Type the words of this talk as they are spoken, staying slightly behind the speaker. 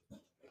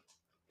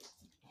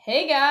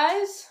Hey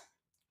guys,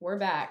 we're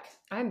back.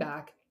 I'm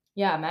back.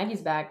 Yeah, Maggie's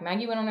back.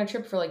 Maggie went on a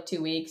trip for like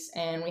 2 weeks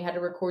and we had to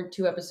record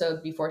 2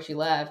 episodes before she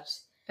left.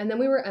 And then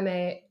we were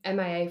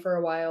MIA for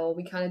a while.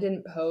 We kind of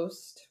didn't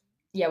post.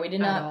 Yeah, we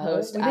did not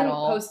post We at didn't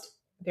all. post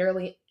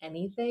barely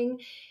anything.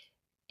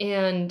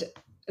 And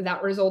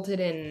that resulted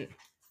in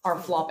Our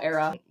flop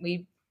era.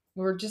 We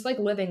were just like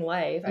living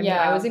life. I mean,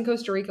 Yeah. I was in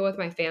Costa Rica with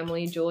my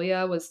family.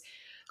 Julia was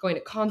going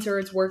to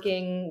concerts,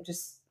 working,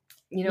 just,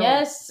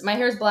 Yes, my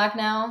hair's black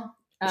now.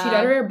 She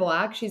dyed her hair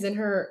black. She's in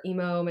her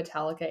emo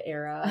Metallica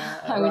era.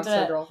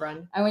 Rockstar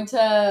girlfriend. I went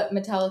to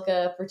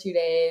Metallica for 2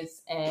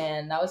 days,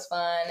 and that was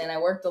fun. And I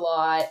worked a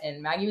lot.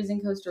 And Maggie was in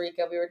Costa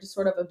Rica. We were just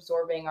sort of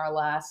absorbing our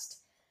last,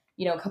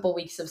 couple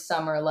weeks of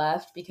summer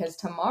left because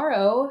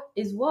tomorrow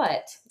is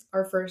what?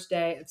 Our first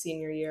day of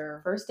senior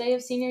year. First day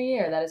of senior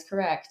year. That is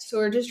correct. So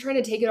we're just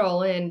trying to take it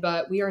all in,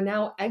 but we are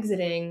now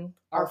exiting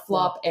our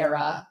flop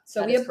era. So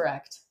that is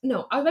correct.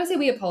 No, I was going to say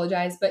we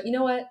apologize, but you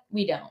know what?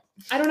 We don't.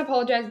 I don't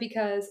apologize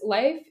because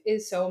life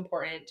is so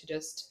important to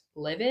just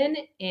live in.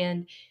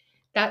 And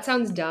that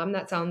sounds dumb.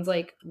 That sounds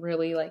like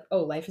really like,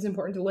 oh, life is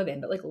important to live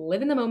in. But like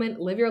live in the moment,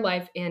 live your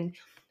life. And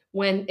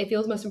when it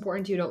feels most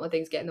important to you, don't let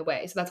things get in the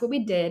way. So that's what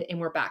we did. And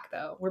we're back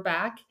though. We're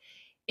back.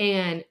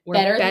 And we're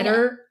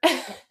better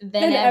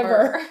than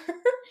ever.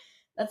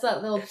 That's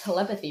that little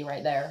telepathy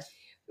right there.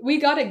 We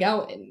got it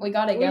going. We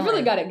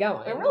really got it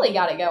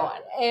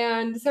going.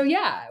 And so,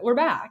 yeah, we're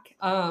back.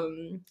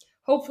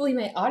 Hopefully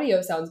my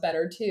audio sounds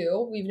better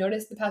too. We've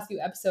noticed the past few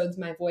episodes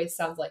my voice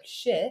sounds like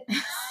shit.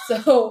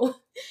 So,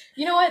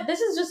 you know what? This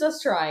is just us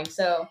trying.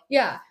 So,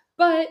 yeah.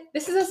 But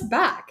this is us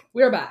back.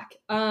 We're back.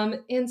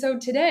 And so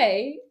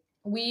today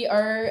we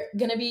are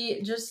going to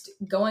be just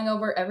going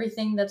over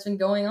everything that's been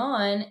going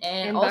on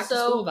and also back to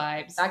school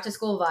vibes. Back to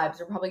school vibes.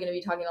 We're probably going to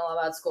be talking a lot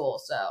about school.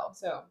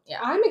 So yeah.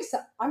 I'm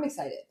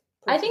excited.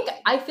 Personally.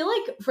 I feel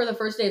like for the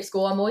first day of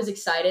school, I'm always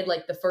excited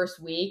like the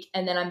first week,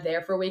 and then I'm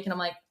there for a week and I'm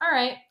like, all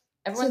right,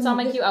 everyone saw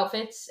my cute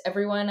outfits.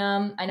 Everyone,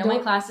 I know my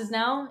classes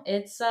now.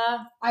 It's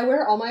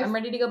I'm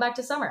ready to go back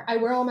to summer. I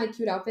wear all my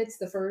cute outfits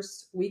the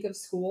first week of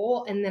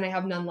school, and then I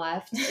have none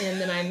left.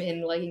 And then I'm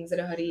in leggings and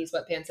a hoodie,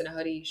 sweatpants and a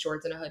hoodie,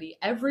 shorts and a hoodie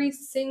every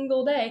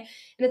single day.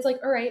 And it's like,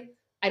 all right,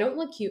 I don't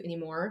look cute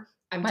anymore.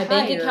 My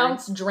bank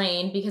account's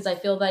drained because I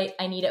feel like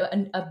I need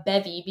a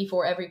bevy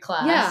before every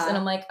class. Yeah. And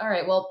I'm like, all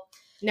right, well,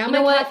 now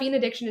my caffeine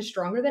addiction is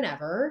stronger than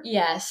ever.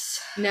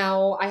 Yes.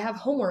 Now I have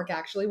homework,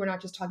 actually. We're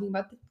not just talking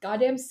about the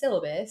goddamn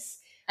syllabus.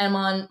 And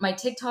on my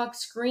TikTok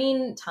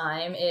screen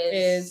time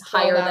is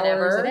higher than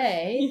ever. A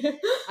day.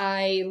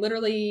 I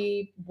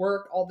literally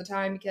work all the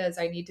time because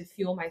I need to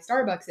fuel my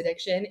Starbucks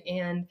addiction,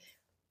 and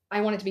I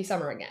want it to be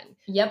summer again.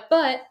 Yep.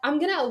 But I'm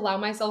going to allow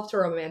myself to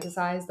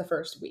romanticize the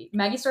first week.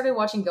 Maggie started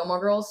watching Gilmore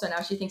Girls, so now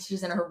she thinks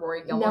she's in her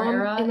Rory Gilmore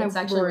era. It's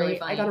actually really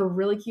funny. I got a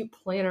really cute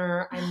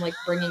planner. I'm like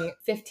bringing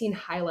 15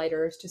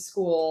 highlighters to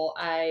school.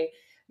 I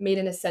made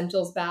an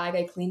essentials bag.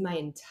 I cleaned my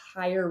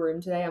entire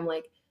room today. I'm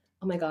like,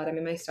 oh my God, I'm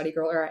in my study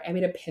girl era. I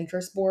made a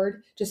Pinterest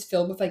board just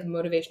filled with like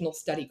motivational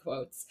study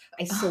quotes.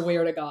 I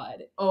swear to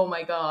God. Oh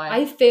my God.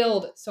 I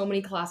failed so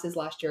many classes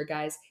last year,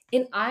 guys.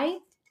 And I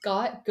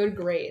got good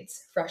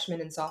grades freshman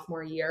and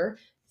sophomore year.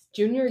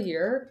 Junior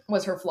year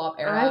was her flop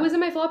era. I was in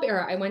my flop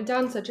era. I went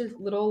down such a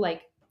little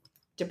like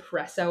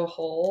depresso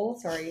hole.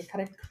 Sorry,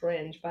 kind of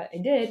cringe, but I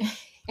did.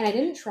 And I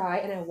didn't try,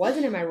 and I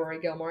wasn't in my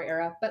Rory Gilmore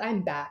era, but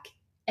I'm back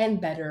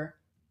and better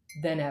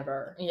than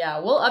ever. Yeah,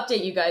 we'll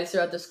update you guys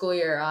throughout the school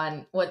year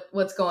on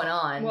what's going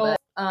on. Well,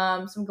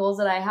 but some goals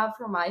that I have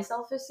for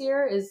myself this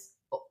year is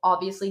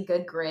obviously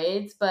good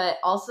grades, but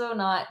also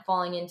not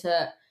falling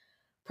into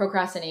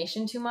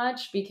procrastination too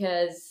much,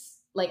 because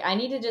like I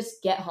need to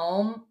just get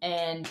home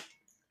and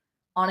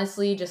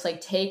honestly just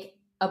like take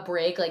a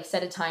break, like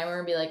set a timer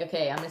and be like,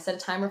 okay, I'm gonna set a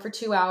timer for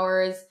 2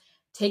 hours,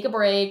 take a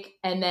break,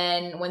 and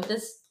then when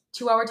this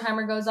 2-hour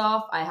timer goes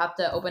off, I have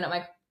to open up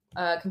my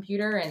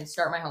computer and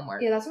start my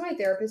homework. Yeah, that's what my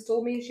therapist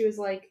told me. She was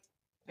like,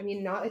 I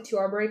mean, not a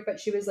 2-hour break, but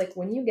she was like,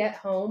 when you get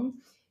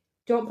home,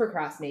 don't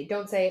procrastinate.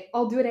 Don't say,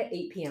 I'll do it at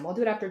 8 p.m. I'll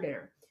do it after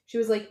dinner. She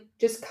was like,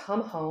 just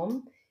come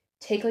home,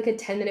 take like a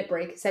 10-minute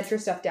break, set your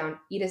stuff down,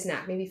 eat a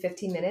snack, maybe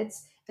 15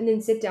 minutes, and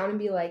then sit down and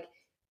be like,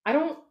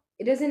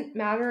 it doesn't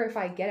matter if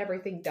I get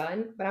everything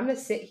done, but I'm going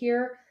to sit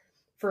here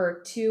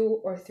for 2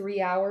 or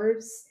 3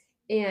 hours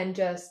and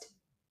just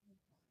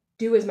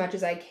do as much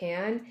as I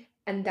can,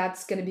 and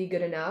that's going to be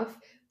good enough.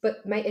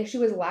 But my issue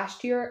was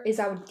last year is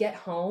I would get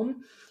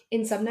home,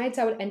 and some nights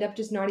I would end up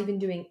just not even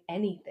doing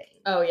anything.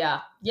 Oh,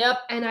 yeah. Yep.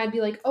 And I'd be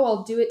like, oh,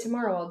 I'll do it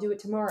tomorrow.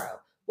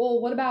 Well,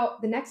 what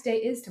about the next day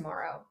is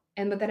tomorrow?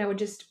 But then I would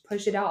just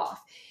push it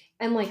off.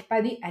 And like by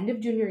the end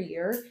of junior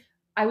year,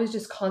 I was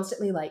just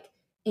constantly like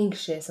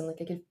anxious, and like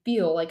I could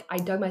feel like I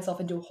dug myself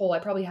into a hole. I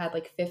probably had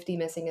like 50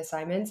 missing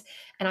assignments,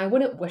 and I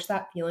wouldn't wish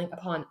that feeling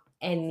upon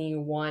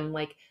anyone.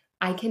 Like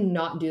I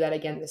cannot do that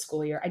again this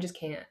school year. I just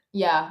can't.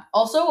 Yeah.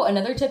 Also,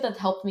 another tip that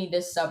helped me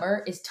this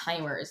summer is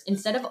timers.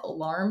 Instead of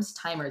alarms,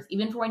 timers,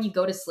 even for when you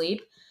go to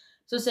sleep.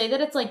 So say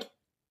that it's like,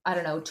 I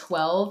don't know,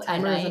 12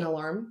 Timer at night. as an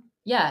alarm?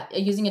 Yeah,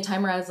 using a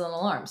timer as an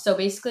alarm. So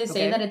basically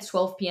say that it's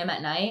 12 p.m.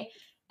 at night,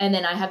 and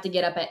then I have to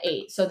get up at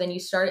 8. So then you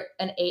start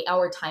an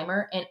 8-hour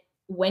timer, and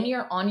when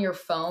you're on your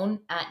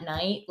phone at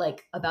night,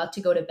 like about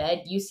to go to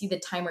bed, you see the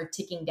timer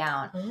ticking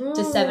down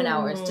to 7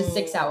 hours, to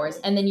 6 hours.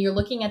 And then you're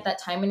looking at that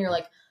time and you're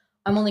like,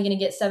 I'm only going to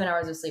get 7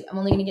 hours of sleep. I'm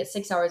only going to get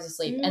 6 hours of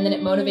sleep. And then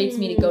it motivates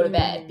me to go to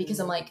bed because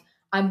I'm like,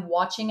 I'm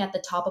watching at the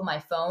top of my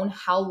phone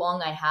how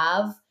long I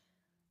have,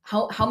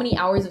 how many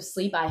hours of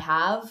sleep I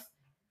have.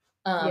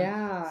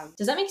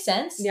 Does that make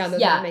sense? Yeah,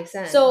 that makes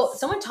sense. So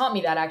someone taught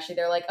me that actually.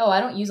 They're like, oh, I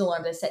don't use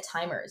alarms. I set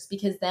timers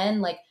because then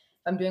like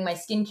if I'm doing my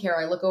skincare,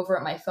 I look over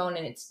at my phone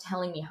and it's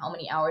telling me how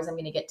many hours I'm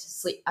going to get to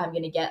sleep. I'm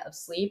going to get of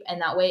sleep.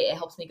 And that way it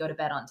helps me go to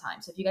bed on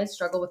time. So if you guys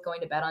struggle with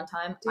going to bed on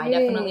time, I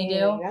definitely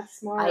do. That's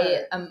smart.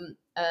 I am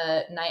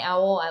a night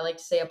owl. I like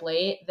to stay up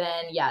late.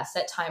 Then yeah,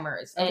 set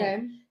timers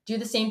and do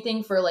the same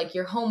thing for like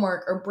your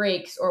homework or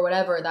breaks or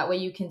whatever. That way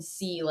you can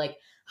see like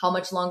how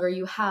much longer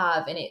you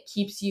have and it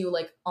keeps you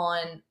like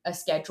on a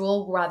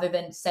schedule rather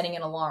than setting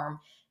an alarm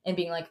and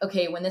being like,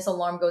 okay, when this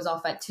alarm goes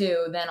off at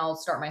 2, then I'll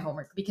start my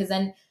homework. Because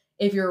then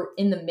if you're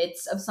in the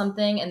midst of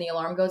something and the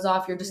alarm goes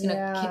off, you're just going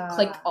to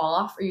click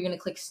off or you're going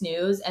to click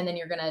snooze and then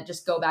you're going to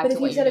just go back to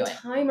what you're doing. But if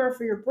you set a timer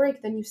for your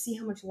break, then you see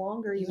how much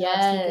longer you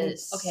have.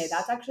 Okay,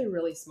 that's actually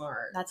really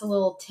smart. That's a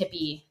little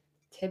tippy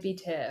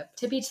tip.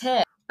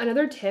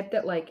 Another tip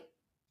that like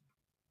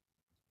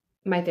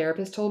my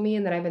therapist told me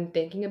and that I've been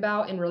thinking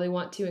about and really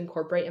want to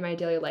incorporate in my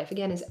daily life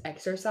again is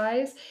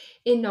exercise.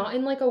 And not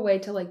in like a way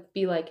to like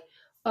be like,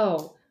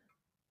 oh,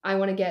 I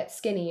want to get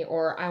skinny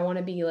or I want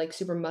to be like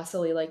super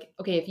muscly. Like,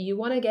 okay, if you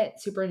want to get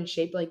super in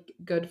shape, like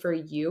good for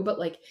you. But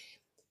like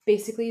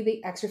basically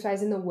the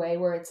exercise in the way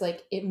where it's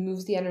like it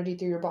moves the energy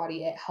through your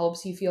body. It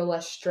helps you feel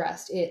less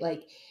stressed. It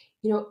like,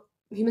 you know,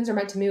 humans are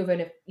meant to move.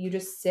 And if you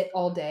just sit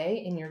all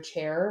day in your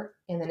chair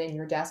and then in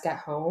your desk at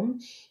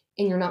home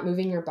and you're not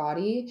moving your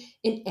body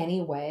in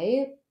any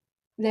way,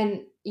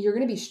 then you're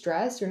going to be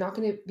stressed. You're not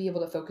going to be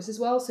able to focus as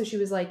well. So she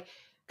was like,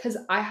 because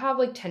I have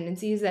like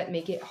tendencies that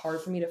make it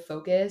hard for me to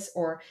focus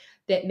or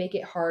that make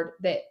it hard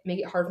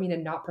for me to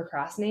not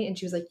procrastinate. And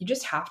she was like, you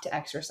just have to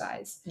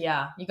exercise.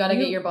 Yeah. You got to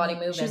get your body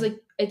moving. She was like,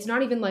 it's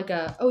not even like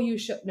you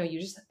should. No, you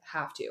just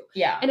have to.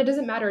 Yeah. And it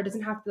doesn't matter. It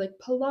doesn't have to be like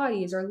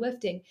Pilates or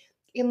lifting.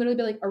 It can literally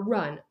be like a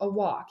run, a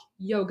walk,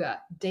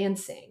 yoga,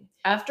 dancing.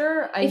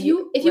 After I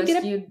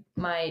rescued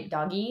my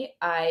doggy,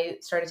 I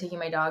started taking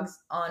my dogs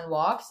on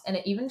walks, and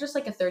even just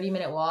like a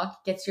 30-minute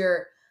walk gets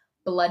your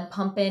blood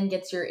pumping,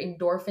 gets your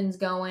endorphins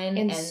going,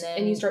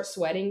 and you start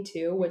sweating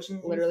too, which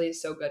literally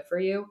is so good for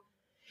you.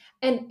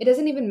 And it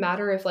doesn't even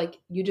matter if like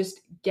you just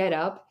get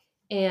up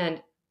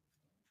and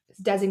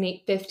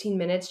designate 15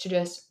 minutes to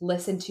just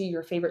listen to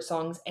your favorite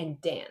songs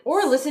and dance.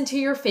 Or listen to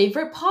your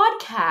favorite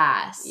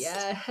podcast.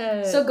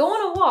 Yes. So go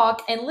on a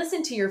walk and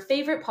listen to your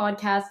favorite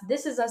podcast.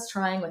 This is Us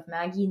Trying with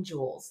Maggie and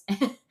Jules.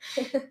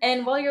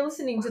 And while you're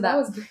listening to that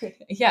was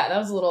great. Yeah, that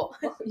was a little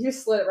you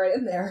just slid it right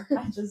in there.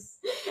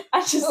 I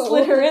just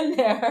slid her in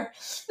there.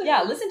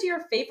 Yeah, listen to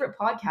your favorite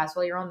podcast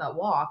while you're on that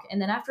walk. And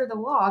then after the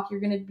walk,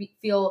 you're going to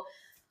feel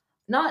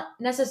not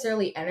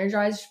necessarily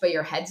energized, but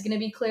your head's going to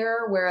be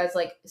clearer. Whereas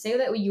like say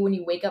that when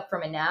you wake up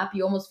from a nap,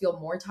 you almost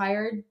feel more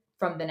tired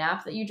from the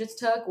nap that you just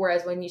took.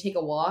 Whereas when you take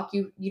a walk,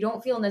 you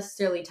don't feel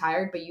necessarily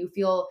tired, but you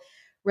feel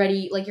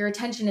ready. Like your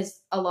attention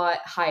is a lot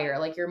higher.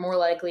 Like you're more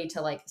likely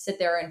to like sit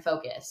there and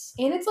focus.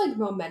 And it's like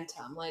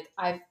momentum. Like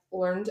I've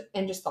learned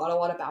and just thought a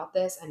lot about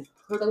this and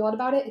heard a lot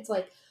about it. It's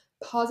like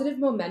positive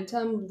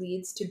momentum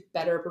leads to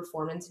better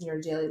performance in your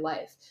daily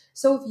life.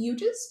 So if you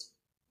just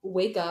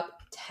wake up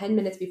 10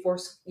 minutes before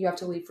you have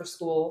to leave for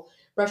school,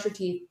 brush your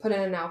teeth, put in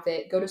an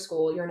outfit, go to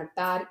school, you're in a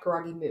bad,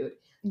 groggy mood.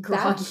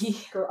 Groggy.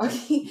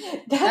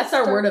 That's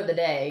our word of the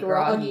day,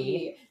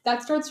 groggy.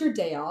 That starts your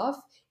day off.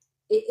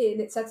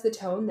 It sets the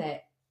tone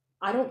that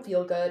I don't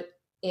feel good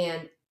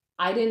and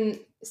I didn't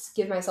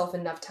give myself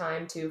enough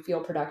time to feel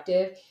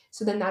productive.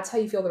 So then that's how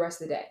you feel the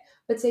rest of the day.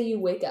 But say you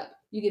wake up,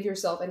 you give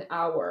yourself an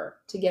hour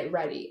to get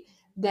ready.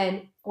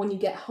 Then when you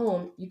get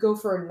home, you go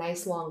for a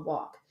nice long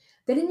walk.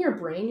 Then in your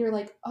brain, you're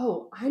like,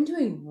 oh, I'm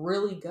doing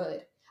really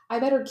good. I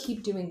better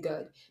keep doing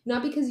good.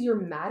 Not because you're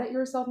mad at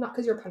yourself, not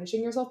because you're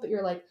punishing yourself, but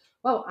you're like,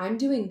 wow, I'm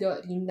doing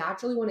good. You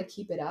naturally want to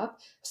keep it up.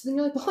 So then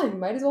you're like, well, I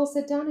might as well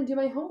sit down and do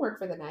my homework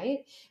for the night.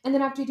 And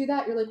then after you do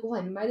that, you're like, well,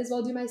 I might as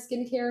well do my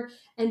skincare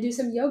and do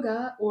some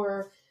yoga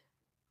or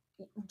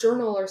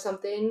journal or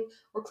something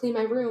or clean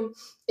my room.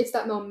 It's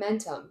that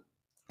momentum.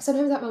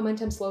 Sometimes that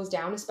momentum slows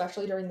down,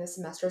 especially during the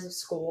semesters of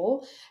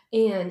school,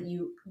 and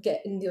you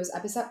get in those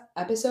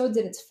episodes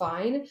and it's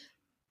fine.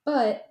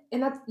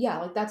 And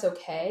that's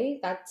okay.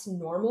 That's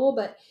normal.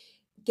 But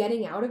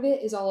getting out of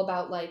it is all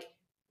about like,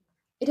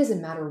 it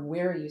doesn't matter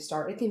where you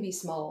start. It can be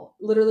small.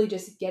 Literally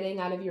just getting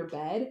out of your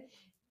bed,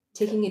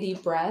 taking a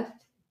deep breath,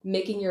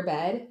 making your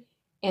bed,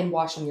 and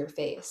washing your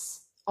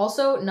face.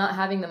 Also, not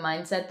having the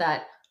mindset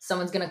that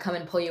someone's going to come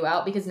and pull you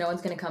out, because no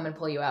one's going to come and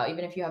pull you out.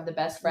 Even if you have the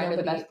best friend or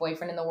the best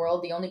boyfriend in the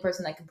world, the only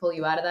person that can pull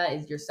you out of that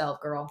is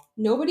yourself, girl.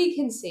 Nobody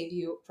can save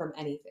you from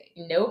anything.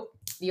 Nope.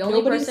 The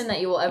only person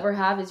that you will ever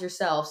have is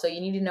yourself. So you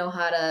need to know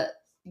how to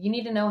you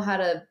need to know how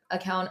to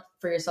account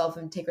for yourself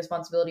and take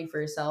responsibility for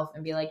yourself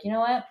and be like, you know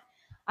what?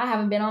 I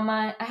haven't been on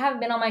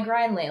my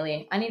grind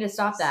lately. I need to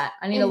stop that.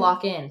 I need to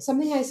lock in.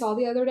 Something I saw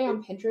the other day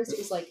on Pinterest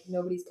is like,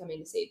 nobody's coming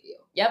to save you.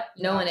 Yep,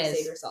 You no have one to is.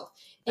 save yourself.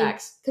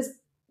 Facts. Because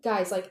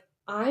guys, like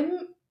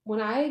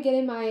when I get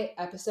in my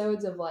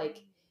episodes of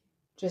like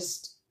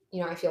just,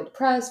 I feel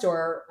depressed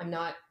or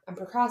I'm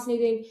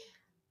procrastinating,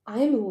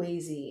 I'm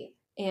lazy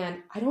and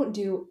I don't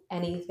do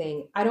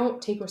anything. I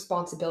don't take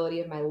responsibility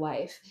of my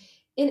life.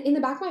 In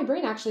the back of my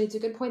brain, actually, it's a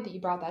good point that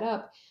you brought that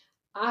up.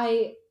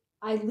 I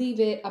leave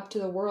it up to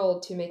the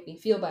world to make me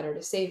feel better,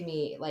 to save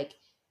me, like,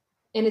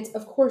 and it's,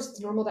 of course, it's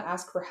normal to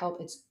ask for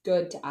help. It's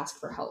good to ask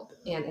for help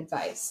and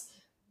advice.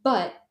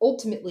 But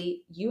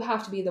ultimately, you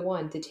have to be the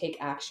one to take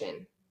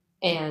action.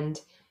 And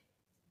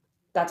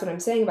that's what I'm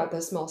saying about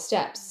those small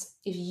steps.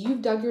 If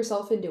you've dug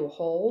yourself into a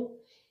hole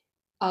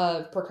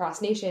of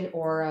procrastination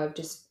or of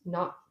just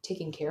not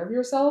taking care of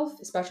yourself,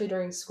 especially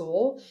during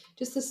school,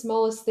 just the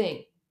smallest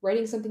thing,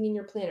 writing something in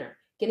your planner,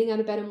 getting out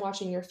of bed and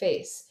washing your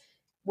face,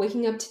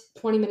 waking up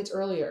 20 minutes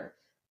earlier,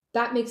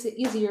 that makes it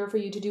easier for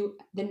you to do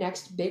the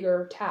next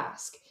bigger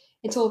task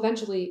until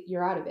eventually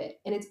you're out of it.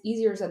 And it's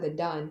easier said than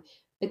done,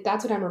 but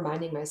that's what I'm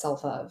reminding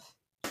myself of.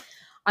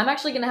 I'm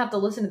actually going to have to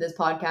listen to this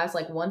podcast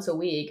like once a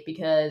week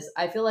because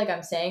I feel like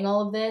I'm saying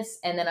all of this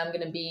and then I'm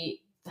going to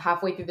be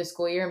halfway through the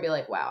school year and be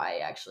like, wow,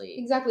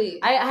 Exactly.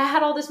 I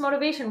had all this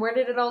motivation. Where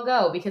did it all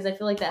go? Because I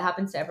feel like that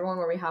happens to everyone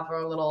where we have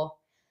our little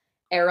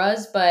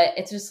eras, but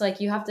it's just like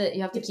you have to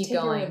keep take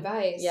going. Your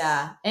advice.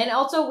 Yeah. And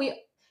also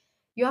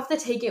you have to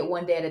take it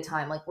one day at a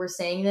time. Like we're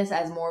saying this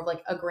as more of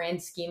like a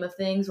grand scheme of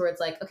things where it's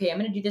like, okay, I'm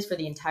going to do this for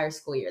the entire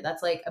school year.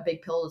 That's like a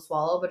big pill to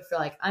swallow. But if you're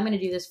like, I'm going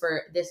to do this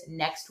for this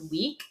next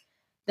week,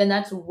 then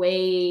that's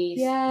way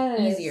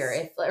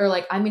easier. Or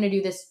like, I'm going to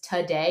do this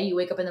today. You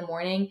wake up in the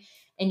morning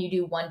and you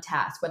do one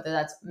task, whether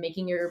that's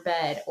making your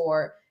bed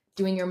or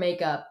doing your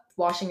makeup,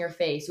 washing your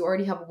face. You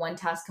already have one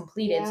task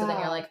completed. Yeah. So then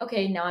you're like,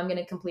 okay, now I'm going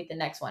to complete the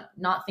next one.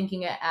 Not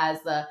thinking it as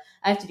I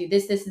have to do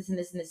this, and this, and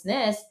this, and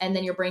this. And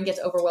then your brain gets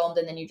overwhelmed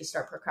and then you just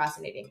start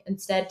procrastinating.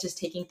 Instead, just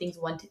taking things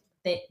one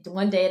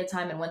day at a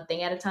time and one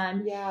thing at a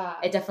time. Yeah.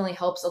 It definitely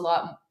helps a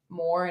lot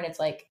more, and it's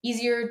like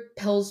easier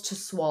pills to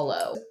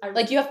swallow.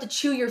 Like you have to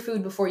chew your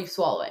food before you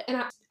swallow it.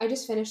 And I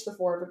just finished the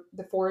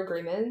four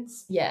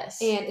agreements.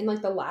 Yes. And in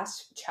like the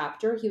last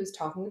chapter, he was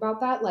talking about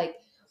that, like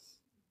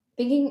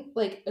thinking,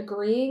 like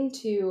agreeing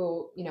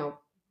to,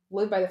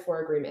 live by the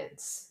four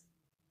agreements.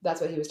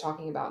 That's what he was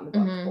talking about in the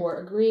book. Mm-hmm. Or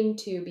agreeing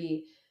to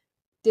be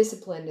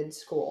disciplined in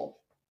school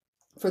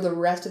for the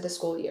rest of the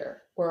school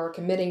year, or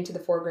committing to the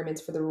four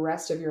agreements for the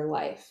rest of your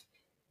life.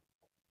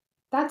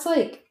 That's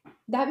like,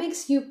 that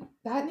makes you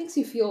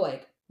feel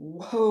like,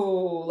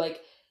 whoa,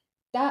 like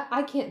that,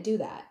 I can't do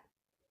that.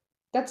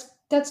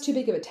 That's too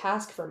big of a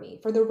task for me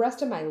for the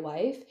rest of my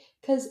life,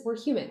 because we're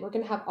human. We're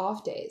going to have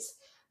off days.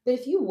 But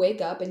if you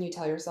wake up and you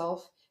tell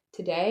yourself,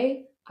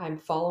 today I'm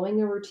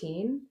following a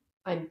routine,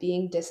 I'm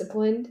being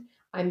disciplined,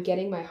 I'm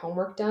getting my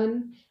homework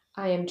done,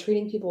 I am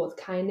treating people with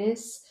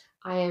kindness,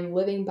 I am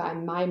living by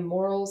my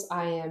morals,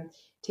 I am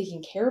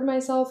taking care of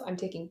myself, I'm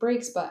taking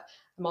breaks, but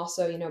I'm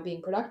also,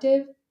 being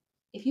productive.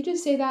 If you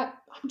just say that,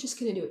 I'm just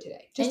going to do it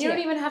today. And you don't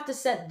even have to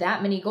set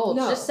that many goals.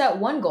 No. Just set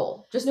one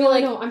goal. Just be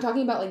like, no, I'm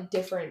talking about like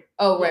different.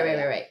 Oh,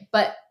 right.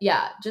 But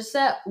yeah, just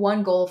set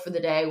one goal for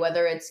the day,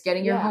 whether it's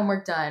getting your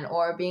homework done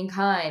or being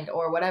kind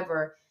or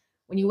whatever.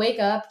 When you wake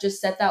up, just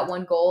set that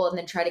one goal and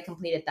then try to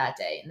complete it that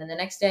day. And then the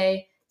next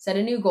day, set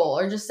a new goal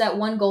or just set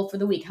one goal for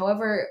the week.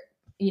 However,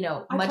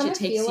 much it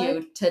takes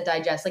you to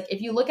digest. Like if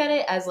you look at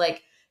it as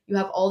like you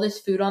have all this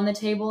food on the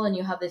table and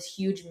you have this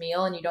huge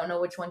meal and you don't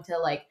know which one to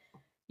like,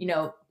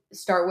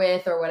 start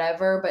with or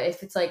whatever, but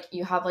if it's like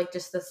you have like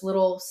just this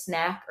little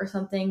snack or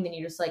something, then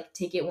you just like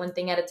take it one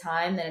thing at a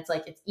time, then it's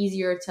like it's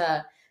easier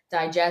to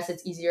digest,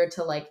 it's easier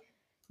to like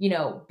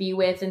be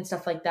with and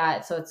stuff like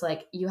that. So it's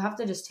like you have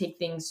to just take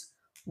things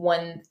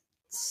one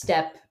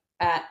step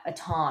at a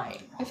time.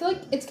 I feel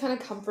like it's kind of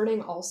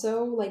comforting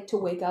also, like to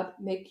wake up,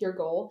 make your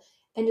goal,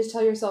 and just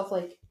tell yourself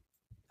like,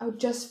 oh,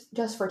 just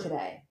for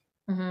today.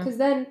 Because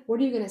then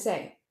what are you going to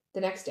say the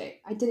next day?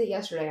 I did it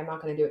yesterday, I'm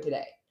not going to do it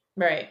today.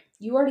 Right.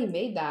 You already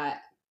made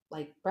that,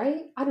 like,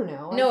 right? I don't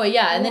know. No,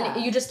 yeah. And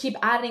then you just keep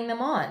adding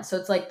them on. So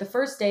it's like the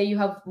first day you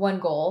have one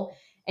goal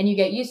and you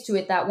get used to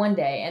it that one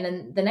day. And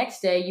then the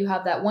next day you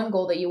have that one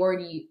goal that you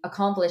already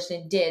accomplished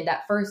and did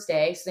that first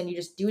day. So then you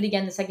just do it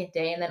again the second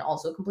day and then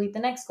also complete the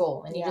next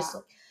goal. And you just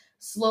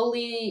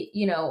slowly,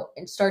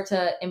 and start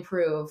to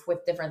improve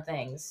with different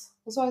things.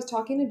 So I was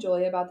talking to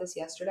Julia about this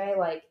yesterday.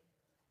 Like,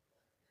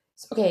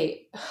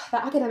 okay,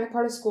 the academic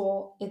part of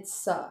school, it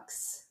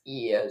sucks.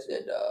 Yes,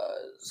 it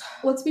does.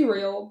 Let's be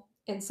real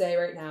and say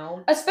right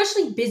now.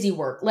 Especially busy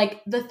work.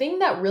 Like, the thing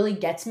that really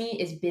gets me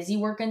is busy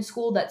work in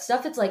school. That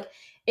stuff, it's like,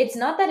 it's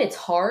not that it's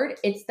hard.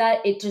 It's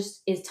that it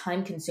just is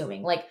time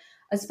consuming. Like,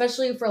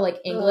 especially for like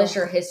English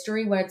or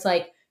history, where it's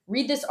like,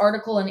 read this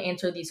article and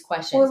answer these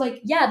questions. Or like,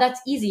 yeah,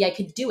 that's easy. I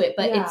could do it,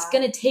 but it's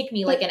going to take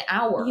me like an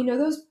hour. You know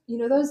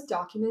those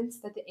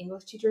documents that the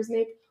English teachers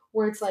make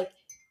where it's like,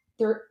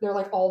 they're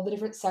like all the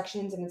different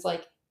sections, and it's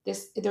like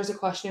this. There's a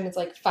question, and it's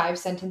like 5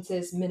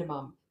 sentences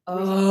minimum.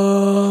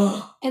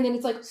 Oh, And then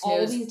it's like all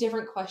snooze. these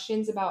different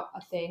questions about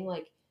a thing,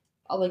 like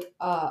an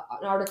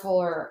article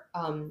or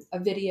a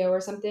video or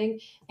something,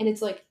 and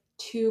it's like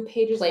 2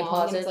 pages Play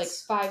long, and it's like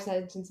posits. 5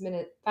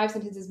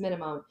 sentences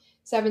minimum,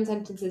 7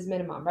 sentences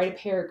minimum. Write a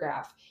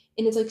paragraph,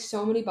 and it's like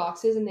so many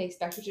boxes, and they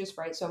expect you to just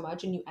write so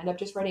much, and you end up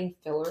just writing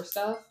filler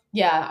stuff.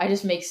 Yeah, I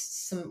just make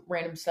some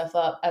random stuff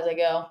up as I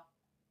go.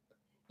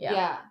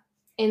 Yeah,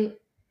 and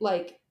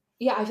like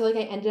yeah, I feel like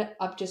I ended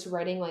up just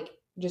writing like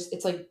just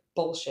it's like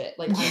bullshit.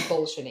 Like I'm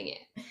bullshitting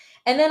it.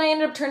 And then I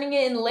ended up turning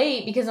it in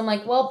late because I'm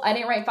like, well, I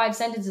didn't write 5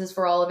 sentences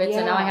for all of it,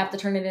 so now I Yeah. have to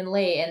turn it in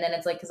late. And then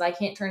it's like, because I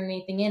can't turn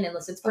anything in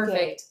unless it's perfect.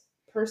 Okay.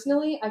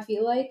 Personally, I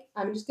feel like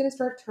I'm just gonna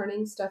start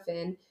turning stuff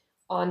in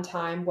on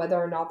time, whether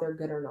or not they're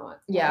good or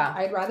not. Yeah.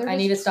 I'd rather. I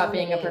need to stop turn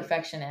being it a in.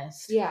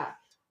 perfectionist. Yeah,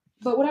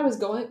 but where I was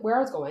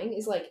going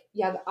is like,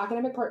 yeah, the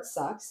academic part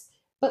sucks,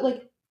 but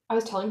like I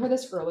was telling her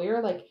this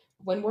earlier, like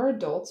when we're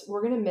adults,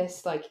 we're gonna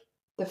miss like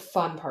the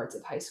fun parts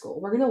of high school.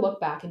 We're gonna look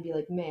back and be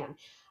like, man,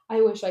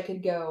 I wish I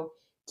could go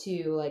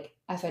to like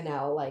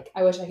FNL. Like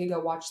I wish I could go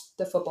watch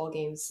the football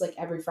games like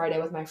every Friday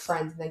with my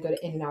friends and then go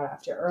to In and Out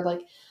after. Or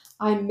like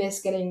I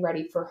miss getting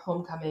ready for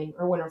homecoming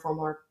or winter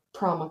formal or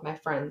prom with my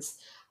friends.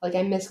 Like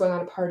I miss going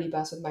on a party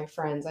bus with my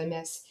friends. I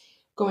miss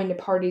going to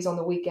parties on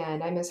the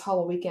weekend. I miss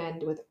Hollow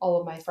Weekend with all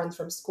of my friends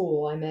from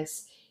school. I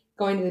miss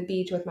going to the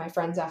beach with my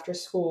friends after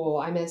school.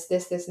 I miss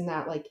this, and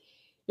that. Like,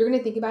 you're going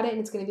to think about it and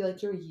it's going to be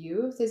like your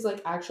youth is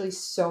like actually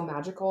so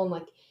magical. And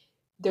like,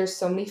 there's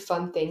so many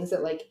fun things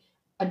that like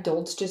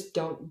adults just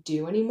don't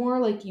do anymore.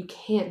 Like, you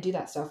can't do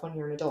that stuff when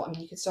you're an adult. I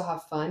mean, you can still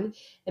have fun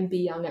and be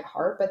young at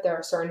heart, but there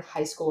are certain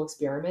high school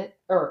experiences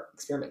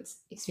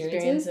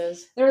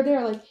that are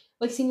there.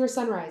 Like senior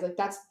sunrise. Like,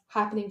 that's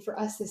happening for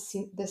us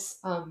this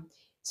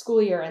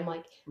school year, and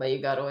like But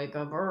you gotta wake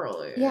up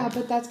early. yeah,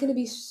 but that's gonna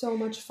be so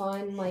much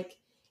fun. Like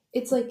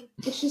it's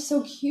just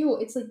so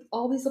cute. It's like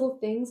all these little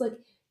things, like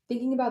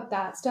thinking about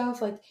that stuff,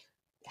 like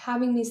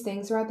having these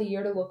things throughout the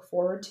year to look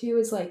forward to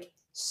is like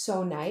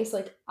so nice.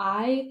 Like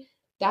I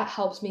that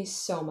helps me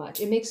so much.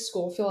 It makes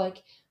school feel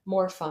like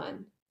more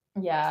fun.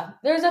 Yeah,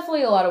 there's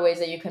definitely a lot of ways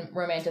that you can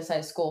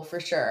romanticize school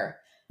for sure.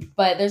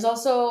 But there's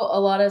also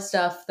a lot of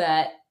stuff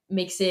that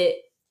makes it,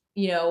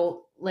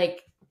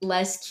 like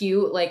less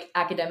cute, like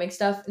academic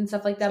stuff and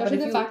stuff like that. Especially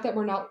But the fact that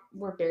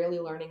we're barely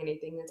learning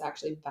anything that's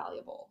actually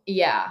valuable.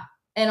 yeah.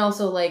 And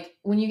also like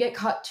when you get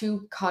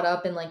too caught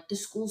up in like the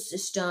school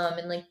system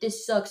and like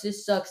this sucks,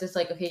 it's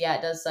like, okay, yeah,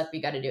 it does suck, but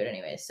you gotta do it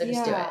anyways. So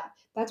just do it.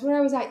 That's where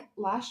I was at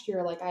last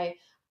year. Like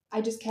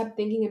I just kept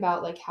thinking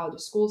about like how the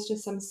school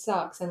system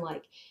sucks, and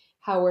like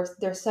how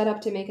they're set up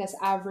to make us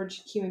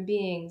average human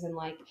beings, and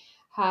like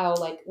how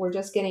like we're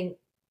just getting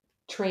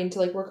trained to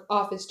like work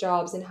office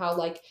jobs, and how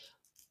like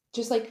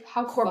just like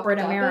how Corporate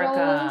fucked up it all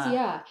America. is.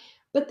 Yeah.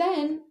 But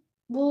then,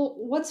 well,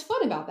 what's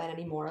fun about that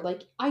anymore?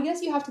 Like I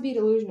guess you have to be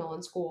delusional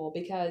in school,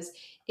 because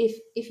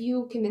if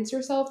you convince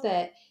yourself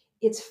that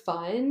it's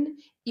fun,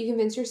 you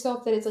convince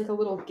yourself that it's like a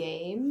little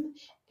game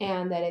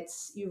and that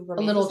it's you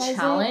A little romanticize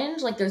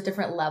challenge, like there's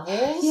different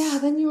levels. yeah,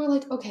 then you are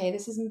like, okay,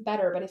 this isn't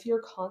better. But if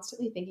you're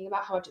constantly thinking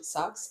about how much it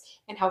sucks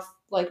and how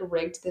like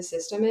rigged the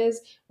system is,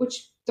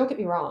 which don't get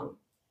me wrong,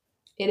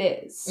 it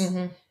is.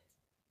 Mm-hmm.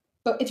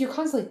 But if you're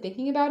constantly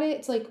thinking about it,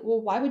 it's like,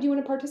 well, why would you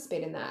want to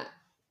participate in that?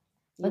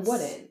 You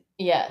wouldn't.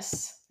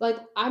 Yes. Like,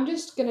 I'm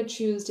just gonna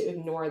choose to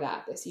ignore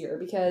that this year,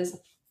 because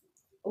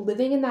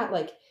living in that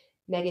like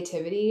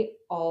negativity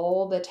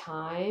all the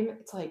time,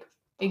 it's like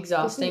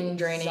Exhausting,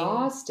 draining.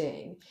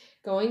 Exhausting.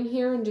 Going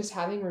here and just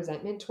having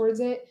resentment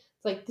towards it,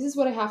 it's like this is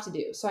what I have to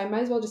do. So I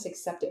might as well just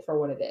accept it for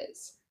what it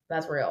is.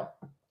 That's real.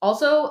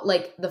 Also,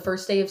 like the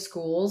first day of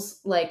schools,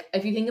 like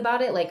if you think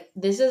about it, like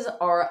this is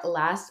our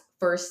last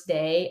first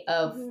day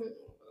of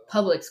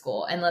public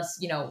school, unless,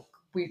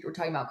 we were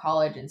talking about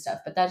college and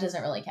stuff, but that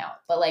doesn't really count.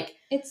 But like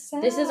it's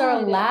sad. This is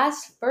our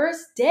last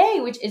first day,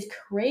 which is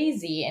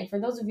crazy. And for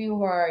those of you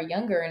who are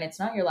younger and it's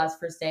not your last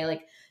first day,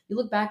 like you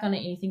look back on it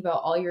and you think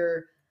about all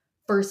your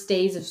first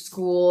days of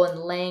school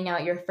and laying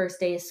out your first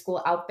day of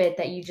school outfit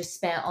that you just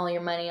spent all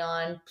your money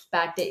on,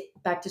 back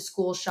to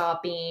school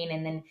shopping,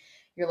 and then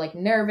you're like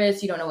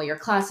nervous, you don't know what your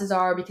classes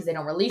are because they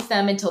don't release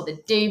them until the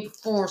day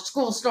before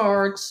school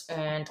starts.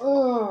 And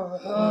oh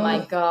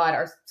my god,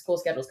 our school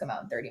schedules come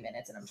out in 30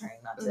 minutes and I'm trying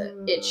not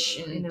to itch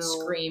and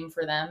scream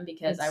for them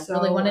because I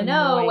really want to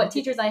know what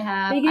teachers I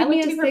have. I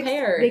like to be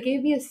prepared. They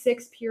gave me a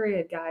 6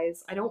 period,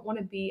 guys. I don't want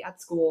to be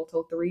at school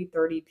till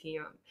 3:30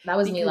 p.m. That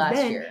was me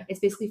last year. It's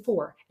basically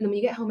 4. And then when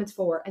you get home, it's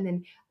 4. And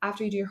then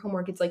after you do your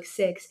homework, it's like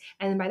 6.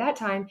 And then by that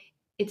time,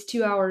 it's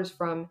 2 hours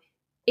from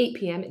 8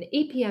 p.m. and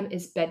 8 p.m.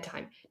 is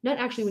bedtime. Not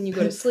actually when you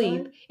go to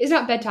sleep. It's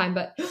not bedtime,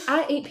 but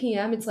at 8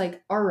 p.m. it's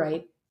like, all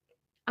right,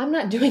 I'm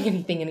not doing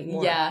anything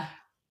anymore. Yeah.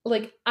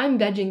 Like I'm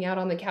vegging out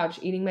on the couch,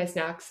 eating my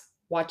snacks,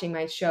 watching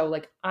my show.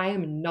 Like I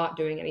am not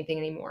doing anything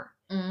anymore.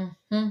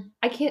 Mm-hmm.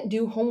 I can't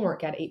do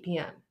homework at 8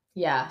 p.m.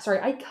 Yeah. Sorry,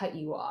 I cut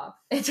you off.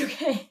 It's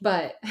okay.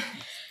 But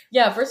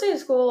yeah, first day of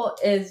school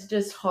is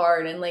just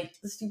hard. And like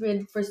the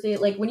stupid first day,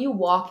 like when you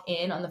walk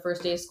in on the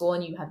first day of school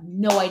and you have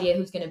no idea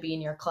who's going to be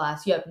in your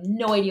class, you have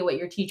no idea what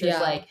your teacher's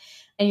like,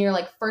 and your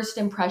like first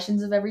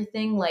impressions of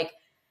everything, like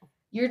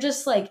you're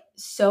just like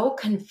so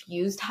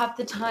confused half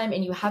the time,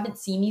 and you haven't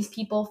seen these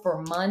people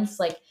for months.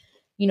 Like,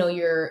 you know,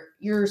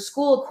 your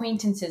school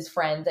acquaintances,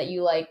 friends that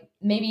you like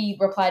maybe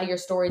reply to your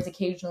stories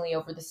occasionally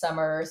over the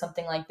summer or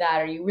something like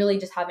that, or you really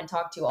just haven't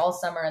talked to all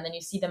summer, and then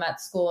you see them at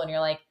school and you're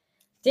like,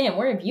 damn,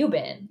 where have you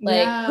been?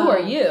 Like, who are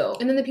you?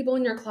 And then the people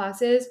in your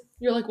classes,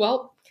 you're like,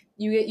 well,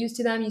 you get used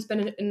to them. You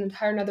spend an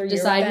entire another year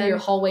Decide with who them. your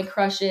hallway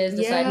crush is,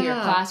 decide who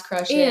your class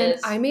crush and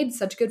is. I made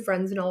such good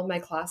friends in all of my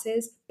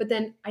classes, but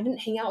then I didn't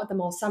hang out with them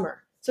all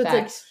summer. So it's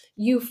Facts.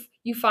 like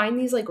you find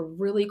these like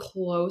really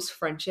close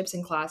friendships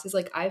in classes.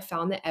 Like I've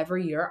found that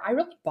every year I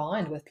really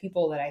bond with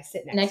people that I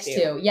sit next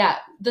to. Yeah.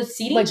 The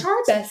seating like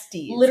charts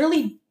besties.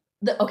 literally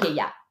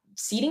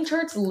seating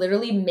charts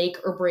literally make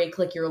or break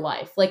like your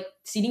life. Like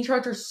seating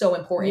charts are so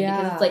important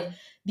because it's like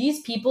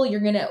these people you're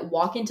gonna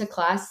walk into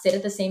class, sit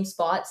at the same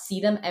spot, see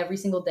them every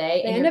single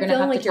day, and you're gonna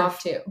have to talk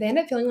to. They end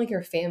up feeling like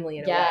your family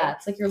in a way. Yeah,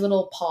 it's like your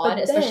little pod,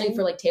 especially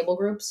for like table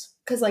groups.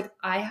 Because like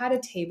I had a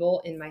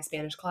table in my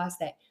Spanish class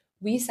that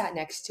we sat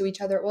next to each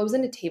other. Well, it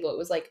wasn't a table; it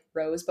was like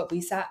rows, but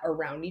we sat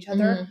around each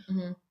other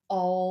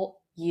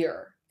all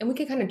year, and we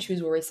could kind of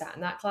choose where we sat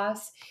in that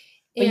class.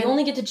 But you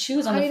only get to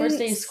choose on the first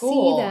day of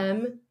school. See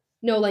them.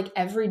 No, like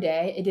every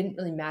day, it didn't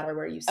really matter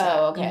where you sat.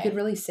 Oh, okay. You could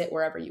really sit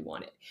wherever you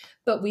wanted.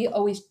 But we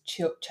always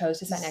chose to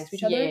sit next to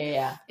each other.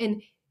 Yeah.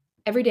 And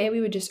every day we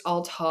would just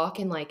all talk,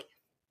 and like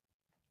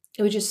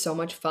it was just so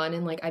much fun.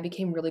 And like I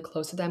became really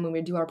close to them when we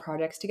would do our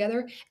projects together.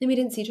 And we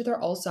didn't see each other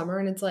all summer.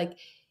 And it's like,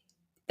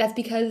 that's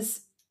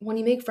because when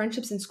you make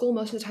friendships in school,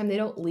 most of the time they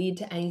don't lead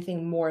to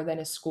anything more than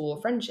a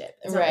school friendship.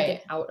 It's not like an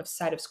out of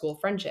sight of school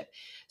friendship.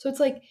 So it's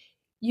like,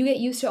 you get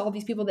used to all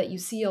these people that you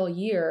see all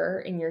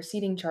year in your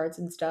seating charts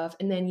and stuff,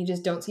 and then you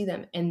just don't see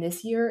them. And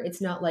this year, it's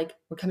not like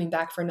we're coming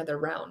back for another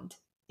round.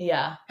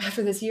 Yeah.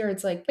 After this year,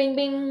 it's like, bing,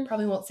 bing.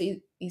 Probably won't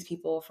see these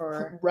people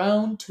for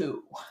round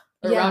 2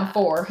 or round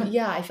 4.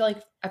 Yeah, I feel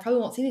like I probably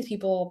won't see these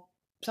people,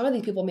 some of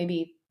these people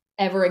maybe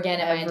ever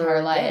again in my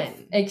entire life.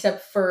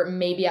 Except for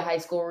maybe a high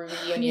school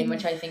reunion,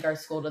 which I think our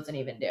school doesn't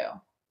even do.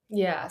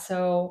 Yeah,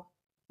 so...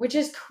 Which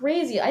is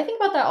crazy. I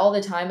think about that all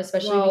the time,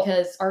 especially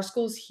because our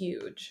school's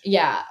huge.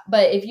 Yeah,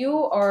 but if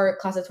you are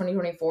class of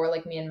 2024,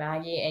 like me and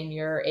Maggie, and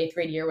your 8th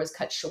grade year was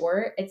cut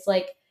short, it's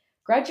like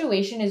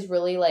graduation is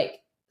really like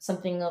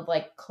something of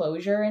like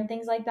closure and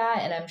things like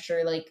that. And I'm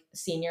sure like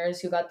seniors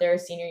who got their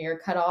senior year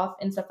cut off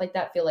and stuff like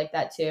that feel like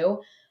that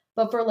too.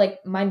 But for like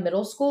my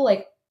middle school,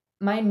 like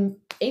my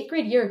 8th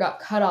grade year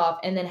got cut off,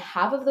 and then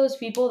half of those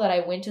people that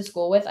I went to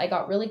school with, I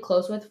got really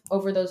close with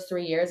over those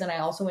 3 years, and I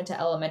also went to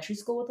elementary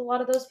school with a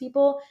lot of those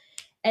people.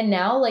 And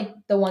now, like,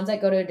 the ones that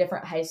go to a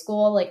different high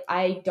school, like,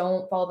 I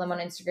don't follow them on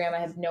Instagram.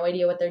 I have no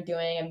idea what they're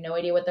doing. I have no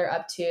idea what they're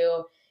up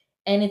to.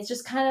 And it's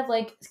just kind of,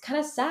 like, it's kind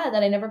of sad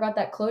that I never got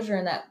that closure,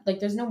 and that, like,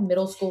 there's no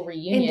middle school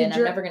reunion.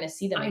 I'm never going to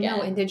see them again. I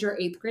know. And did your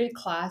 8th grade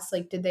class,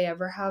 like, did they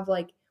ever have,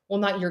 like, well,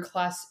 not your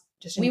class.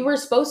 Just we were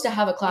supposed to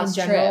have a class in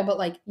general, trip. But,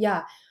 like,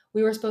 yeah.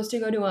 We were supposed to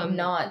go to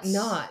Knott's.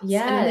 Yes. And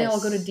then they all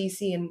go to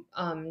DC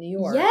and New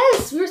York.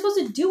 Yes, we were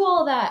supposed to do all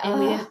of that. And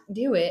we didn't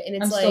do it. And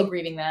it's I'm still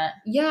grieving that.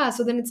 Yeah,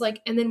 so then it's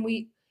like, and then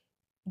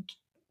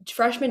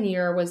freshman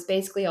year was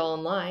basically all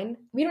online.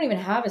 We don't even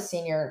have a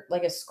senior,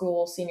 like a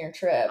school senior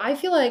trip. I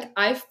feel like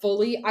I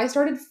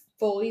started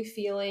fully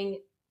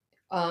feeling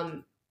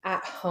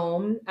at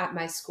home at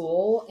my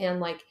school and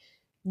like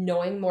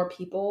knowing more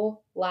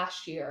people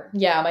last year.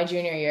 Yeah, my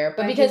junior year.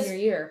 But because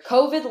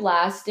COVID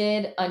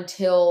lasted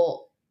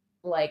until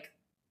like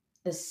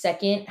the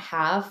second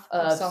half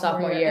of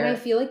sophomore year. And I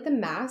feel like the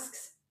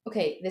masks,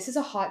 okay, this is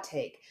a hot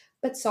take,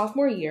 but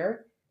sophomore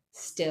year,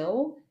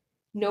 still,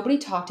 nobody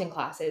talked in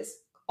classes.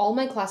 All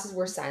my classes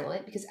were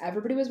silent because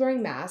everybody was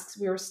wearing masks.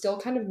 We were still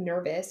kind of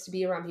nervous to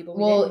be around people.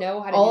 We didn't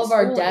know how to do all of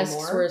our desks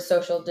anymore. were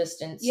social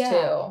distance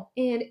too.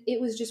 And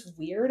it was just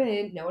weird. I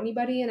didn't know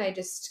anybody, and I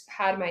just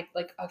had my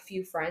like a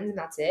few friends, and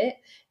that's it.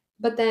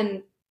 But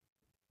then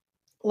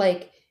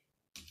like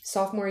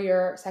sophomore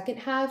year, second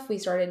half, we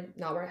started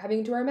not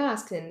having to wear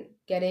masks and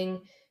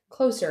getting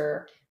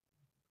closer.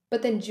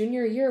 But then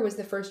junior year was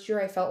the first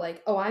year I felt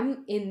like, oh,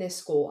 I'm in this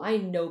school. I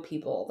know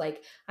people.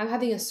 Like, I'm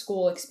having a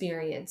school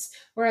experience.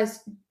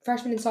 Whereas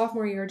freshman and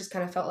sophomore year just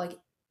kind of felt like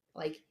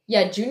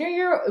yeah, junior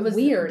year, it was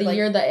weird. The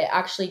year that it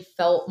actually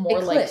felt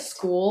more like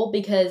school,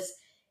 because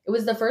it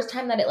was the first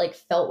time that it like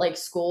felt like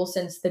school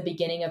since the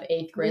beginning of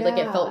 8th grade. Like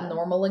it felt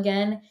normal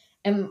again.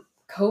 And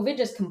COVID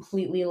just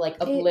completely like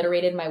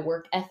obliterated my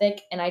work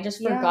ethic, and I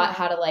just forgot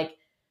how to like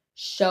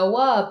show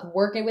up,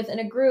 work within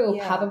a group,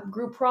 have a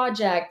group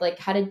project, like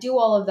how to do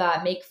all of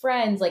that, make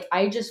friends. Like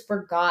I just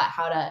forgot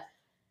how to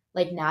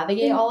like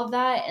navigate all of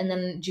that. And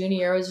then junior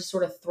year was just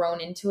sort of thrown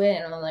into it,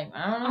 and I'm like,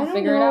 I don't know,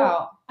 figure it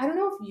out. I don't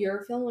know if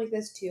you're feeling like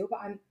this too, but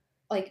I'm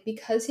like,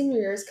 because senior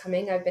year is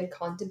coming, I've been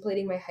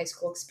contemplating my high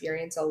school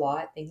experience a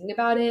lot, thinking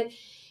about it.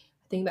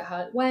 thinking about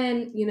how it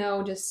went,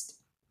 just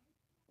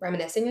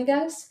reminiscing, I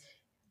guess.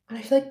 And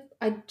I feel like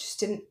I just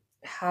didn't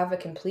have a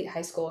complete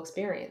high school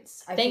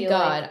experience. I Thank feel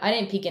like God. I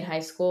didn't peak in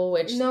high school,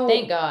 which thank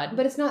no, God.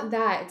 but it's not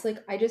that. It's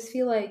like I just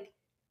feel like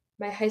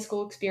my high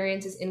school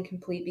experience is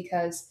incomplete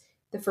because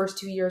the first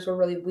 2 years were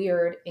really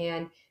weird,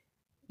 and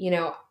you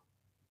know,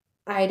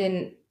 I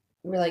didn't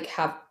really like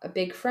have a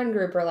big friend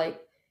group or like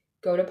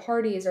go to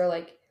parties or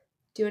like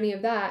do any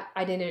of that.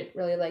 I didn't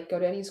really like go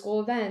to any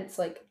school events.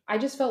 Like I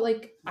just felt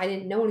like I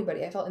didn't know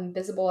anybody. I felt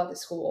invisible at the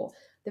school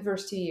the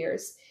first 2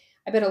 years.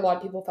 I bet a lot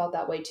of people felt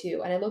that way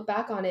too. And I look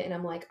back on it and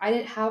I'm like, I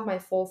didn't have my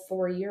full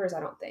 4 years, I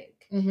don't think.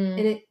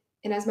 Mm-hmm.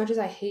 And as much as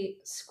I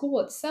hate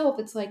school itself,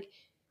 it's like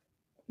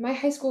my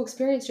high school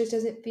experience just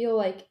doesn't feel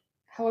like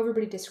how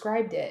everybody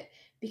described it,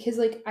 because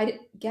like I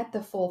didn't get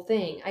the full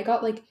thing. I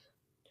got like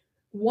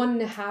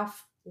 1.5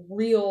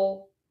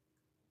 real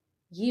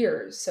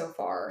years so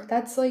far.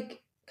 That's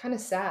like kind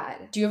of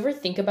sad. Do you ever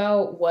think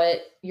about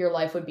what your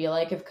life would be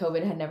like if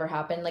COVID had never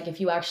happened? Like if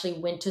you actually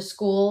went to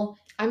school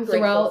I'm grateful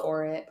throughout.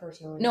 for it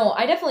personally. No,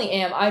 I definitely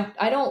am.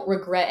 I don't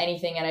regret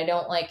anything, and I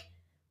don't like,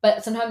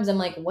 but sometimes I'm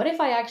like, what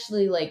if I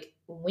actually like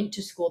went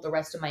to school the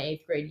rest of my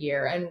 8th grade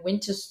year and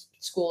went to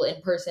school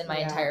in person my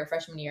Yeah. entire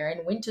freshman year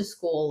and went to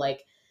school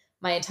like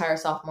my entire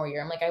sophomore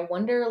year. I'm like, I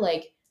wonder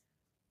like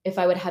if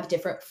I would have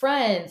different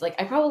friends. Like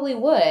I probably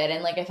would.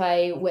 And like if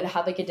I would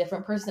have like a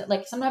different person,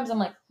 like sometimes I'm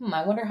like,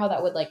 I wonder how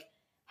that would like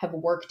have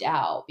worked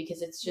out,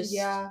 because it's just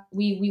Yeah.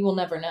 we will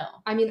never know.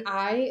 I mean,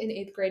 I in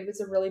 8th grade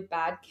was a really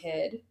bad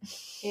kid,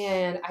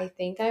 and I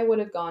think I would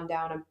have gone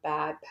down a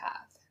bad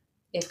path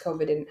if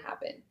COVID didn't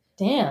happen.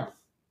 Damn.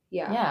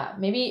 Yeah. Yeah.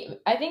 Maybe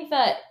I think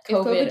that if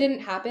COVID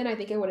didn't happen, I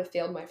think I would have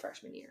failed my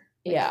freshman year.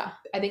 Like, yeah.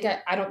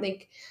 I don't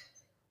think,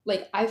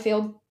 like, I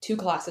failed 2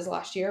 classes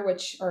last year,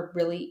 which are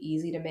really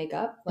easy to make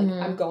up. Like,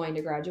 I'm going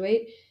to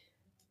graduate.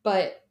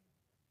 But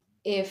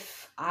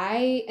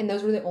and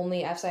those were the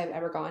only Fs I've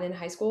ever gotten in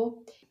high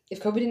school.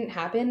 If COVID didn't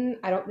happen,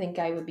 I don't think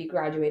I would be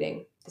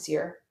graduating this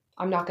year.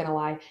 I'm not going to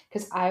lie,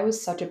 because I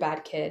was such a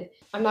bad kid.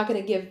 I'm not going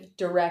to give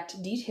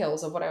direct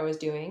details of what I was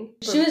doing.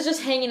 She was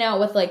just hanging out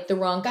with like the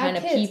wrong kind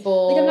of kids.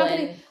 people.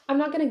 Like I'm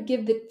not gonna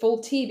give the full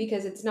tea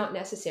because it's not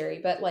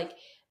necessary. But like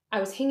I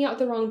was hanging out with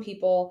the wrong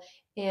people,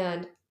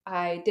 and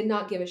I did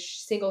not give a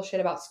single shit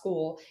about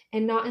school,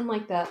 and not in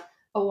like the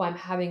I'm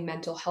having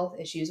mental health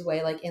issues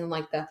way, like in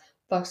like the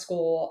fuck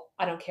school,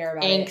 I don't care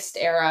about angst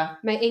era.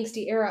 My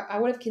angsty era. I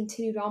would have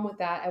continued on with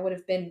that. I would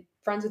have been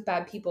friends with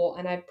bad people,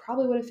 and I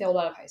probably would have failed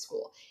out of high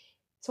school.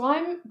 So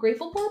I'm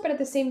grateful for it, but at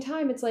the same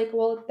time, it's like,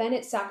 well, then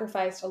it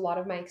sacrificed a lot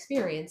of my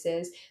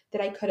experiences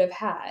that I could have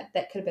had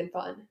that could have been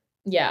fun.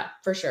 Yeah,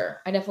 for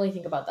sure. I definitely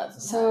think about that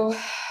sometimes. So,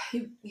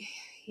 you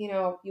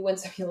win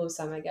some, you lose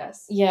some, I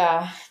guess.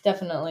 Yeah,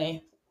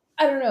 definitely.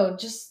 I don't know,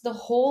 just the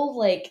whole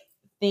like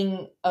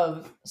thing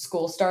of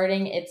school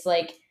starting, it's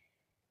like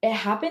it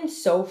happened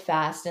so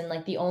fast, and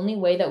like the only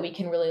way that we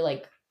can really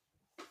like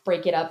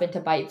break it up into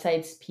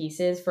bite-sized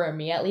pieces, for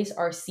me at least,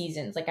 are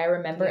seasons. Like I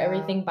remember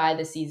everything by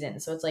the season.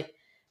 So it's like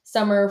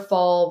summer,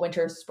 fall,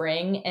 winter,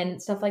 spring, and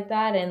stuff like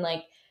that. And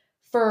like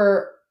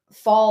for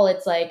fall,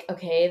 it's like,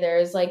 okay,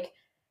 there's like,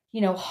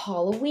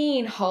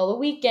 Halloween,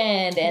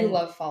 Weekend, and you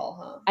love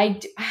fall, huh?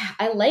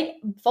 I like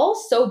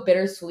fall's so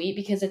bittersweet,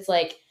 because it's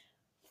like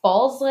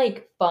fall's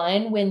like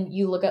fun when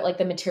you look at like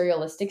the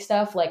materialistic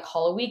stuff, like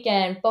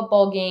Weekend,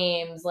 football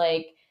games,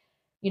 like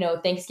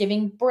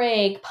Thanksgiving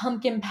break,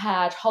 pumpkin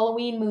patch,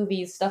 Halloween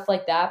movies, stuff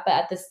like that. But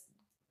at the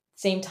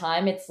same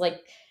time, it's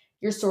like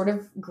you're sort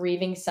of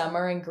grieving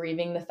summer and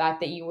grieving the fact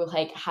that you were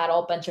like had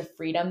a bunch of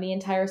freedom the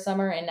entire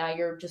summer, and now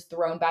you're just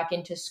thrown back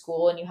into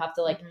school, and you have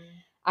to like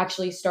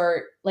actually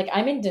start. Like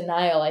I'm in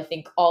denial, I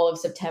think, all of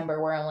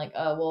September, where I'm like,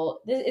 oh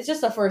well, it's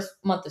just the first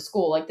month of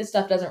school. Like this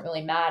stuff doesn't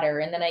really matter.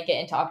 And then I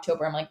get into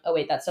October, I'm like, oh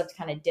wait, that stuff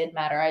kind of did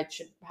matter. I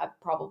should have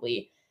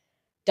probably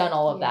done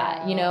all of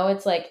that.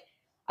 It's like,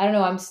 I don't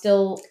know. I'm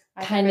still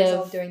kind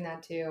of doing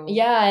that too.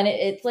 Yeah, and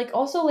it's like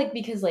also like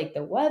because like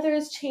the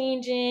weather's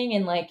changing,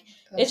 and like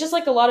it's just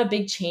like a lot of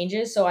big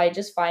changes. So I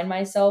just find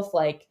myself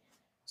like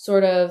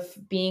sort of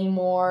being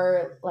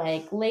more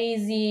like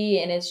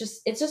lazy, and it's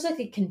just like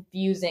a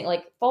confusing.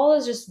 Like fall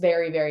is just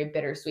very, very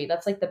bittersweet.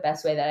 That's like the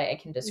best way that I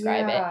can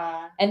describe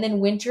it. And then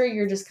winter,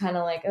 you're just kind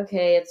of like,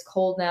 okay, it's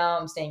cold now.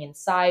 I'm staying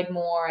inside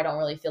more. I don't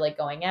really feel like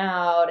going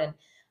out, and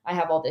I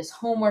have all this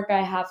homework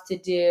I have to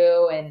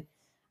do, and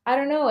I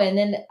don't know. And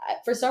then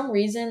for some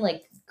reason,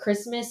 like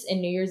Christmas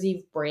and New Year's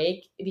Eve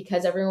break,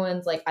 because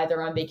everyone's like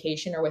either on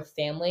vacation or with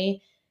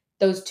family,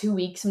 those 2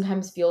 weeks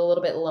sometimes feel a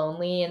little bit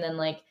lonely. And then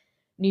like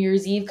New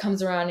Year's Eve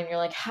comes around and you're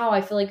like, how?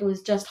 I feel like it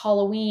was just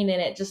Halloween, and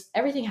it just,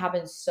 everything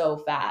happens so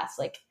fast,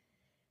 like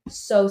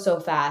so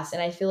fast.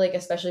 And I feel like,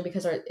 especially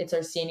because it's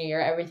our senior year,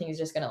 everything is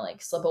just going to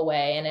like slip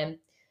away, and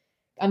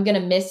I'm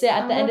going to miss it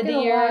at the end of the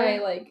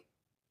year. Like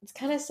it's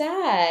kind of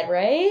sad,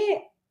 right?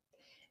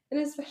 And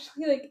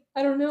especially, like,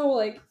 I don't know,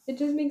 like, it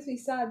just makes me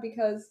sad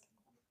because...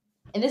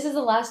 And this is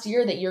the last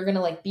year that you're going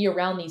to, like, be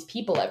around these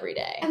people every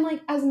day. And,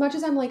 like, as much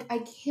as I'm, like,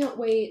 I can't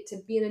wait to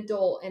be an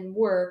adult and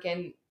work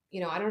and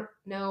I don't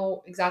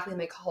know exactly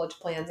my college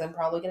plans. I'm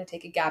probably going to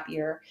take a gap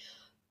year,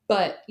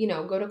 but,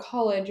 go to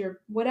college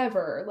or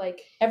whatever.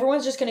 Like,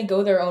 everyone's just gonna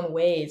go their own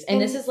ways.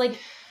 And this is like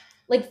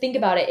think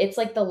about it. It's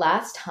like the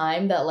last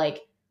time that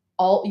like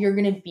all you're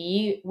gonna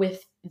be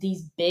with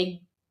these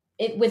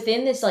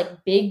within this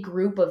like big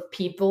group of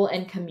people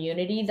and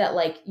community that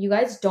like you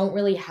guys don't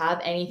really have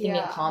anything in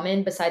yeah.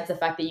 common besides the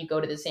fact that you go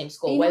to the same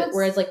school. You know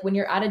Whereas like when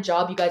you're at a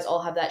job, you guys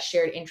all have that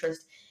shared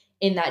interest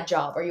in that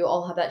job, or you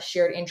all have that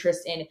shared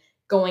interest in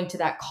going to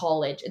that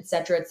college, et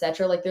cetera, et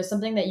cetera. Like there's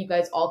something that you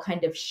guys all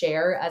kind of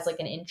share as like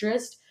an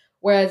interest.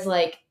 Whereas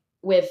like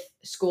with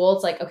school,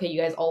 it's like, okay,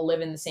 you guys all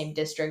live in the same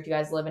district, you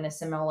guys live in a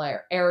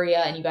similar area,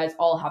 and you guys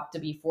all have to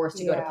be forced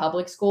to go to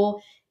public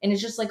school. And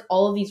it's just like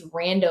all of these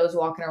randos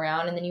walking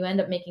around, and then you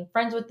end up making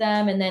friends with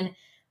them. And then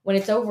when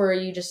it's over,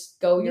 you just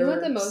go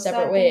your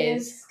separate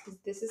ways.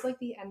 This is like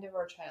the end of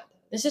our childhood.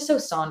 This is so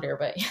sonder,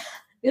 but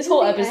this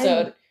whole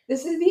episode.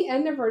 This is the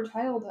end of our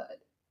childhood.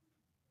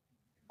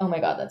 Oh my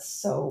God, that's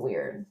so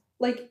weird.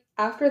 Like,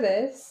 after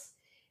this,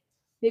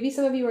 maybe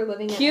some of you are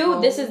living at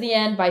home. This is the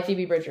end by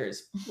Phoebe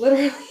Bridgers.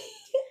 Literally.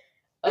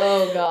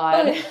 Oh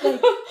God.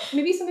 Like,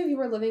 maybe some of you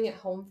are living at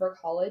home for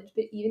college,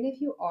 but even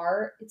if you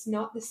are, it's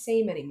not the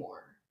same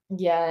anymore.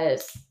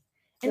 Yes.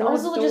 And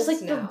also just like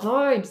the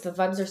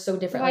vibes are so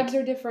different. The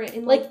vibes are different.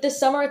 And like this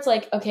summer, it's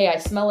like, okay, I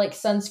smell like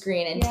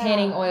sunscreen and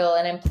tanning oil,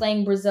 and I'm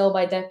playing Brazil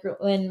by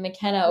Declan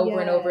McKenna over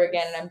and over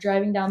again, and I'm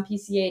driving down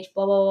PCH,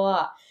 blah, blah,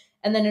 blah.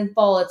 And then in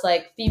fall, it's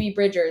like Phoebe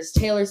Bridgers,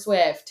 Taylor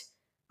Swift,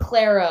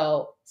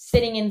 Claro,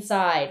 sitting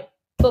inside,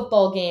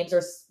 football games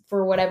or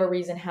for whatever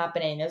reason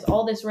happening. There's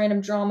all this random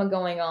drama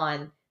going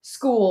on.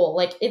 School,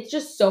 like it's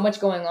just so much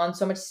going on,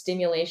 so much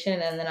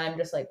stimulation, and then I'm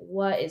just like,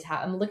 what is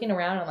happening? I'm looking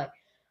around, I'm like,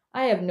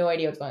 I have no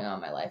idea what's going on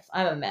in my life.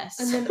 I'm a mess.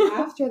 And then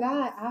after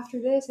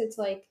this, it's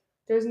like,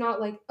 there's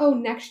not like, oh,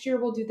 next year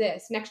we'll do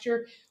this. Next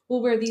year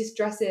we'll wear these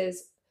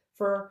dresses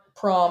for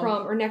prom.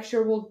 Or next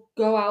year we'll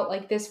go out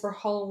like this for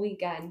Halloween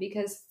weekend,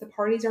 because the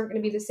parties aren't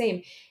going to be the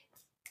same.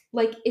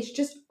 Like, it's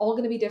just all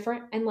going to be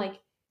different. And like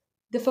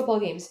the football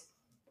games,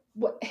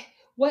 what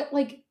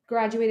like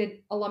graduated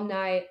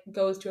alumni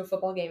goes to a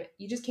football game?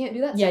 You just can't do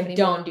that stuff anymore.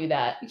 Don't do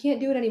that. You can't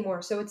do it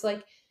anymore. So it's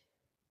like,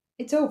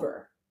 it's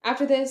over.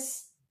 After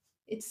this,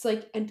 it's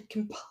like a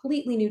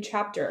completely new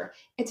chapter.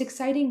 It's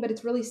exciting, but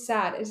it's really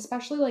sad. It's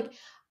especially like,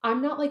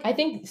 I'm not like... I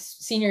think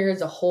senior year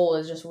as a whole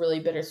is just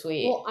really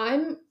bittersweet.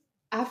 Well,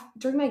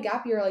 during my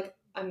gap year, like,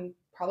 I'm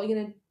probably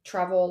going to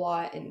travel a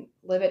lot and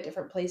live at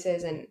different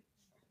places and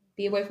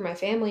be away from my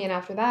family. And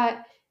after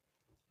that,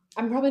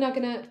 I'm probably not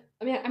going to...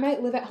 I mean, I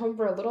might live at home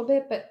for a little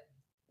bit, but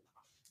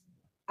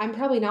I'm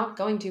probably not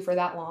going to for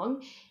that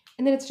long.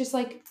 And then it's just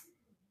like,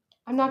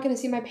 I'm not going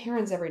to see my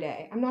parents every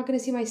day. I'm not going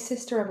to see my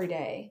sister every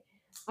day.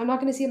 I'm not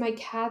going to see my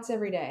cats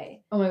every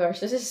day. Oh my gosh,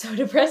 this is so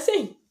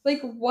depressing.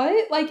 Like,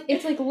 what? Like,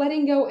 it's like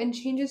letting go, and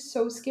change is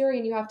so scary,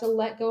 and you have to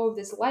let go of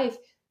this life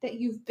that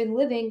you've been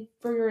living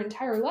for your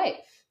entire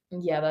life.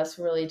 Yeah, that's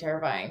really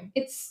terrifying.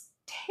 It's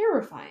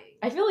terrifying.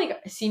 I feel like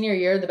senior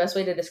year, the best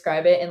way to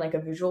describe it in like a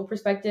visual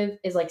perspective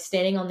is like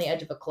standing on the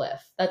edge of a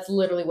cliff. That's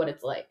literally what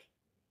it's like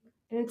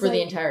for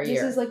the entire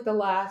year. This is like the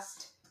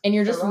last... And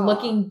you're just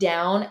looking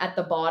down at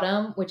the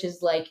bottom, which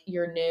is like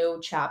your new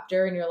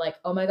chapter. And you're like,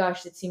 oh my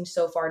gosh, it seems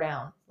so far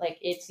down. Like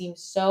it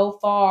seems so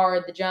far,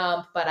 the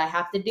jump, but I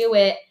have to do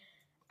it.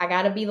 I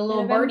got to be the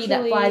little birdie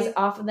that flies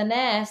off of the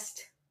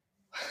nest.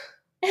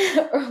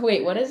 Or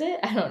wait, what is it?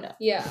 I don't know.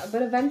 Yeah,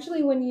 but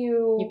eventually when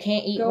you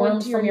can't eat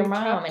worms from your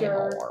mom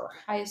anymore.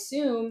 I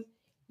assume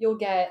you'll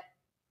get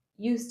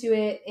used to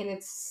it, and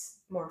it's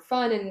more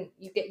fun, and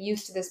you get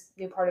used to this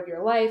new part of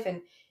your life, and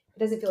it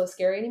doesn't feel as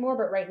scary anymore.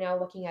 But right now,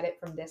 looking at it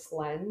from this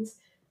lens,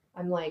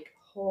 I'm like,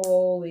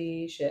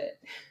 holy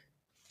shit.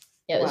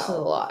 Yeah, this is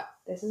a lot.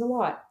 This is a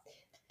lot.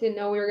 Didn't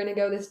know we were going to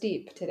go this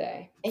deep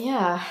today.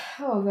 Yeah.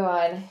 Oh,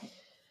 God.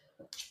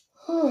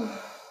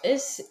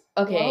 First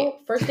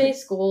day of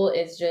school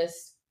is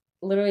just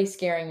literally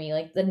scaring me.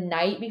 Like, the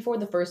night before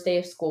the first day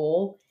of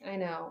school, I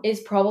know, is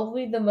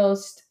probably the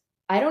most...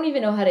 I don't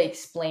even know how to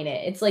explain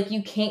it. It's like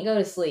you can't go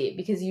to sleep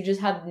because you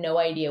just have no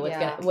idea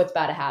what's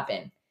about to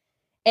happen.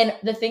 And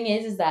the thing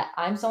is that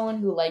I'm someone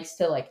who likes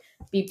to like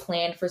be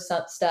planned for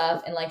some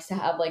stuff and likes to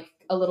have like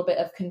a little bit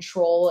of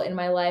control in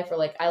my life, or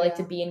like I like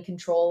to be in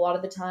control a lot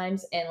of the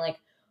times. And like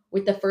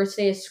with the first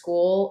day of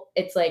school,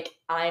 it's like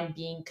I'm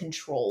being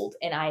controlled,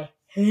 and I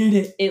hate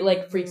it. It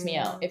like freaks me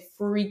out. It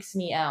freaks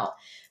me out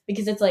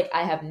because it's like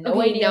I have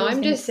no idea. Now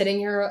I'm just sitting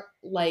here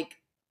like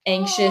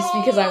anxious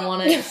because I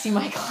want to see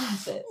my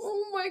classes.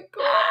 Oh my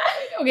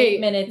God. Okay, 8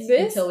 minutes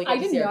until we get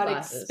to see our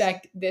classes. I did not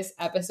expect this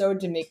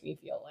episode to make me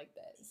feel like this.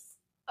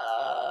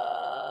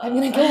 I'm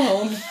going to go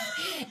home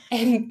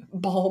and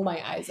bawl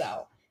my eyes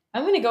out.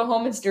 I'm going to go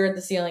home and stare at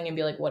the ceiling and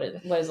be like, what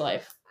is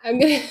life? I'm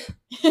going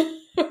to...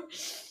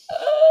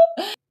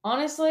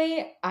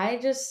 Honestly, I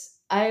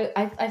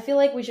feel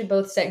like we should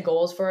both set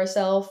goals for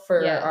ourselves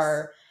for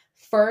our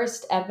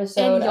first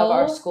episode of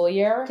our school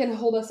year. Can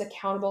hold us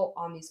accountable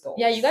on these goals.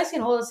 Yeah, you guys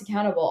can hold us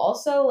accountable.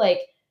 Also, like,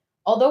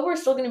 although we're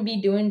still going to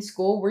be doing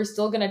school, we're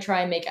still going to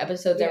try and make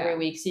episodes every Yeah.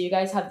 week. So you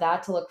guys have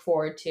that to look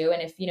forward to.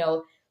 And if,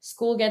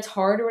 school gets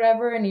hard or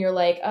whatever, and you're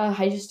like,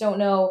 I just don't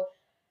know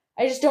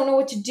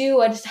what to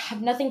do. I just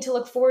have nothing to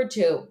look forward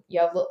to. You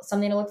have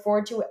something to look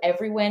forward to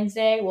every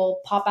Wednesday. We'll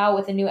pop out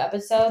with a new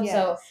episode. Yes.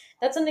 So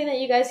that's something that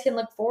you guys can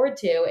look forward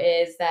to,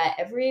 is that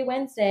every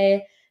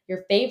Wednesday,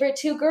 your favorite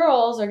two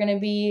girls are going to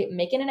be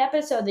making an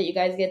episode that you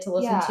guys get to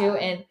listen to.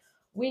 And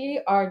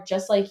we are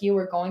just like you.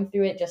 We're going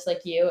through it just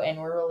like you, and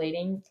we're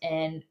relating,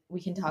 and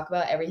we can talk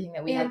about everything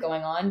that we have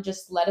going on.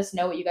 Just let us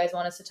know what you guys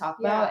want us to talk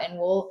about, and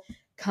we'll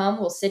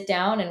sit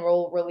down, and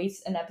we'll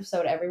release an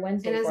episode every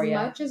Wednesday for you.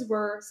 And as much as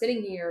we're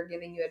sitting here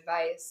giving you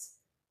advice,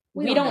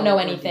 we don't know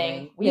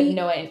anything. We don't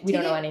know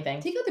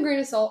anything. Take it with a grain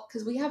of salt,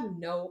 because we have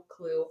no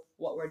clue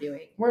what we're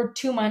doing. We're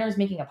two minors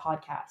making a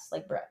podcast,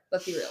 like Brett.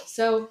 Let's be real.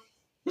 So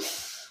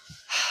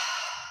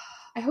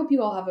I hope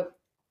you all have a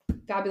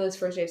fabulous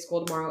first day of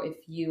school tomorrow if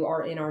you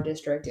are in our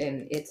district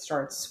and it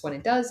starts when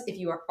it does. If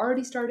you are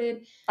already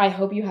started, I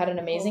hope you had an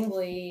amazing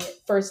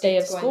first day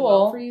of school.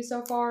 Well for you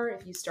so far.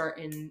 If you start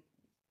in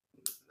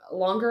a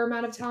longer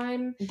amount of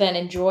time, then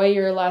enjoy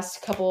your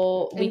last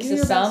couple weeks of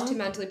summer. Best to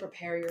mentally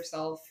prepare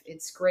yourself.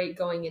 It's great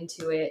going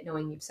into it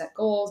knowing you've set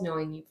goals,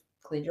 knowing you've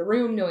cleaned your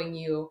room, knowing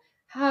you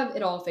have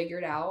it all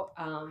figured out.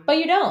 But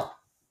you don't.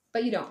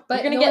 But you don't.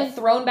 But you're going to get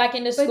thrown back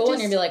into school, and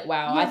you're going to be like,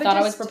 wow, I thought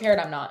I was prepared.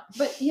 I'm not.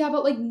 But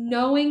like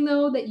knowing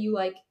though that you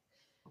like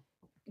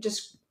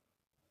just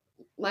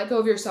let go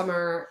of your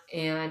summer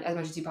and as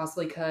much as you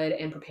possibly could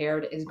and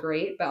prepared is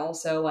great. But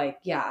also like,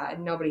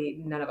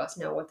 none of us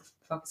know what the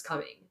fuck is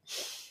coming.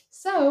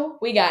 So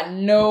we got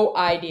no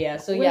idea.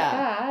 So with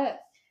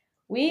that,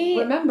 we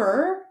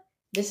remember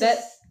that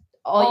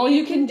all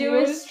you can do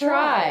is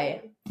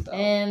try. So,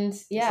 and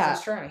this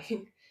is try.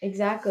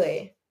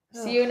 Exactly.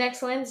 See you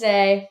next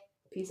Wednesday.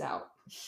 Peace out.